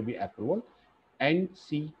required to be approval?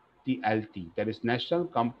 NCLT, that is National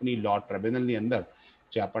Company Law Tribunal ની અંદર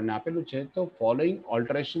જે આપણને આપેલું છે તો following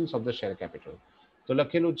alterations of the share capital. તો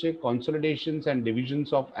લખેલું છે consolidations and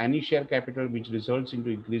divisions of any share capital which results into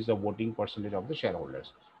increase the voting percentage of the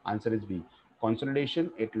shareholders. Answer is B. Consolidation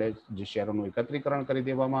એટલે જે શેરોનું એકત્રીકરણ કરી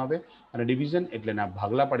દેવામાં આવે અને ડિવિઝન એટલે ના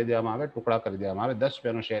ભાગલા પાડી દેવામાં આવે, ટુકડા કરી દેવામાં આવે. 10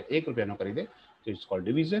 રૂપિયાનો શેર 1 રૂપિયાનો કરી દે તો ઇટ્સ કોલ્ડ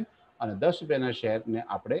ડિવિઝન, અને 10 રૂપિયાના શેરને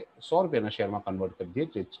આપણે 100 રૂપિયાના શેરમાં કન્વર્ટ કરી દઈએ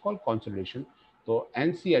તો ઇટ્સ કોલ્ડ કોન્સોલિડેશન. તો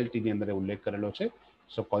એનસીએલટીની અંદર ઉલ્લેખ કરેલો છે.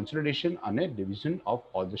 સો કોન્સોલિડેશન અને division of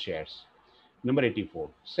all the shares. Number 84.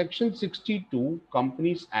 Section 62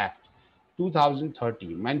 Companies Act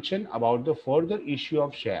 2030 mention about the further issue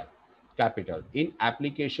of share capital in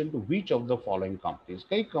application to which of the following companies?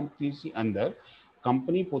 કઈ કંપનીની અંદર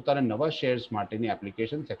કંપની પોતાના નવા શેર્સ માટેની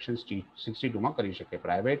એપ્લિકેશન સેક્શન 62માં કરી શકે?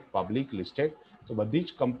 Private, public, listed? તો બધી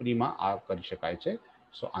જ કંપનીમાં આ કરી શકાય છે.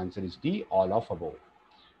 સો answer is D, all of above.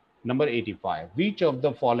 Number 85. Which of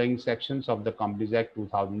the following sections of the Companies Act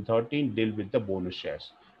 2013 deal with the bonus shares?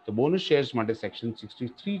 તો બોનસ શેર્સ માટે સેક્શન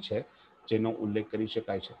 63 છે જેનો ઉલ્લેખ કરી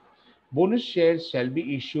શકાય છે. Bonus shares shall be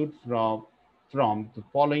issued from the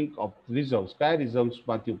following of reserves. કયા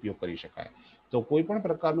રિઝર્વ્સમાંથી ઉપયોગ કરી શકાય? તો કોઈ પણ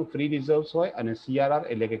પ્રકારનું ફ્રી રિઝર્વ્સ હોય અને સીઆરઆર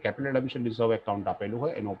એટલે કે કેપિટલ એડમિશન રિઝર્વ એકાઉન્ટ આપેલું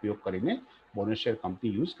હોય એનો ઉપયોગ કરીને બોનસ શેર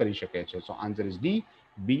કંપની યુઝ કરી શકે છે. સો answer is D,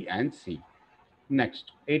 B and C.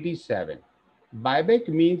 Next 87. Buyback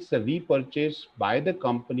means the રીપર્ચેસ by the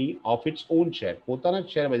company of its on share. પોતાના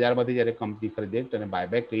શેર બજારમાંથી જ્યારે કંપની ખરીદે તેને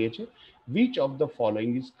બાયબેક કહીએ છીએ. Which of the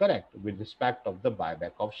following is correct with respect of the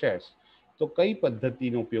buyback of shares? તો કઈ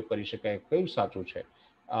પદ્ધતિનો ઉપયોગ કરી શકાય, કયું સાચું છે?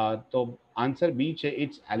 તો આન્સર બી છે.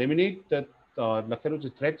 ઇટ્સ એલિમિનેટ ધ લખેલું છે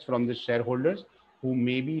threats from the share holders who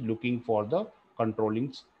May B looking for the controlling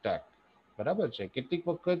stack. બરાબર છે. કેટલીક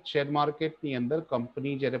વખત શેર માર્કેટની અંદર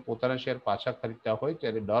કંપની જ્યારે પોતાના શેર પાછા ખરીદતા હોય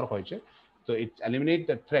ત્યારે ડર હોય છે. તો ઇટ્સ એલિમિનેટ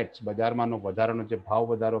ધ થ્રેટ્સ, બજારમાંનો વધારાનો જે ભાવ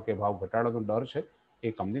વધારો કે ભાવ ઘટાડોનો ડર છે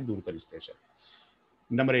એ કંપની દૂર કરી શકે છે.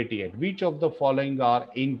 Number 88. Which of the following R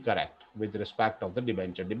incorrect with respect of the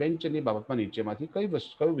debenture? ડિબેન્ચરની બાબતમાં નીચેમાંથી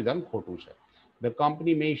કયું વિધાન ખોટું છે? The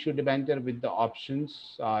company May issue debenture with the options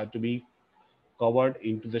two B covered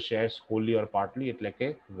in to the shares Holi or partly, એટલે કે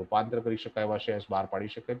રૂપાંતર કરી શકાય એવા શેર્સ બહાર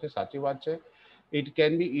પાડી શકે છે. સાચી વાત છે. It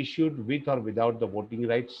can be issued with or without the voting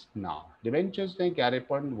rights. ના, ડિબેન્ચર્સને ક્યારે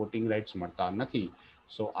પણ વોટિંગ રાઇટ્સ મળતા નથી.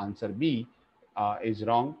 સો આન્સર બી ઇઝ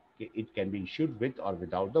રોંગ, કે it can be issued with or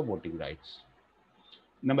without the voting rights.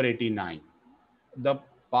 Number 89. The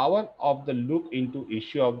power of the look into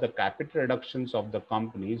issue of the capital reductions of the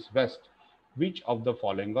companies vest which of the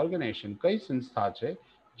following organization? કઈ સંસ્થા છે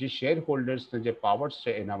જે share હોલ્ડર્સને જે powers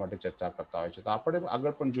છે એના માટે ચર્ચા કરતા હોય છે? તો આપણે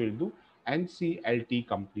આગળ પણ જોઈ લીધું. એનસીએલટી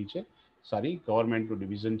કંપની છે, સોરી ગવર્મેન્ટનું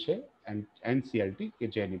ડિવિઝન છે એનસીએલટી, કે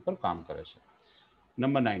જે એની પર કામ કરે છે.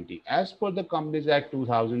 Number 90. As per the Companies Act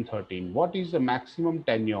 2013, what is the maximum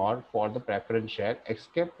tenure for the preference share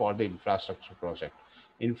except for the infrastructure project?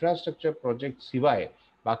 Infrastructure project સિવાય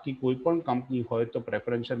બાકી કોઈ પણ કંપની હોય તો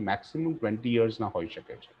પ્રેફરન્સ શેર મેક્સિમમ 20 યર્સના હોઈ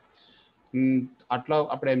શકે છે. આટલા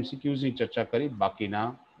આપણે એમસીક્યુઝની ચર્ચા કરી. બાકીના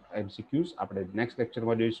એમસીક્યુઝ આપણે નેક્સ્ટ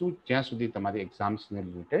લેક્ચરમાં જોઈશું. જ્યાં સુધી તમારી એક્ઝામ્સને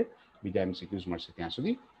રિલેટેડ બીજા એમસીક્યુઝ મળશે ત્યાં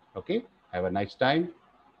સુધી. Okay, have a nice time.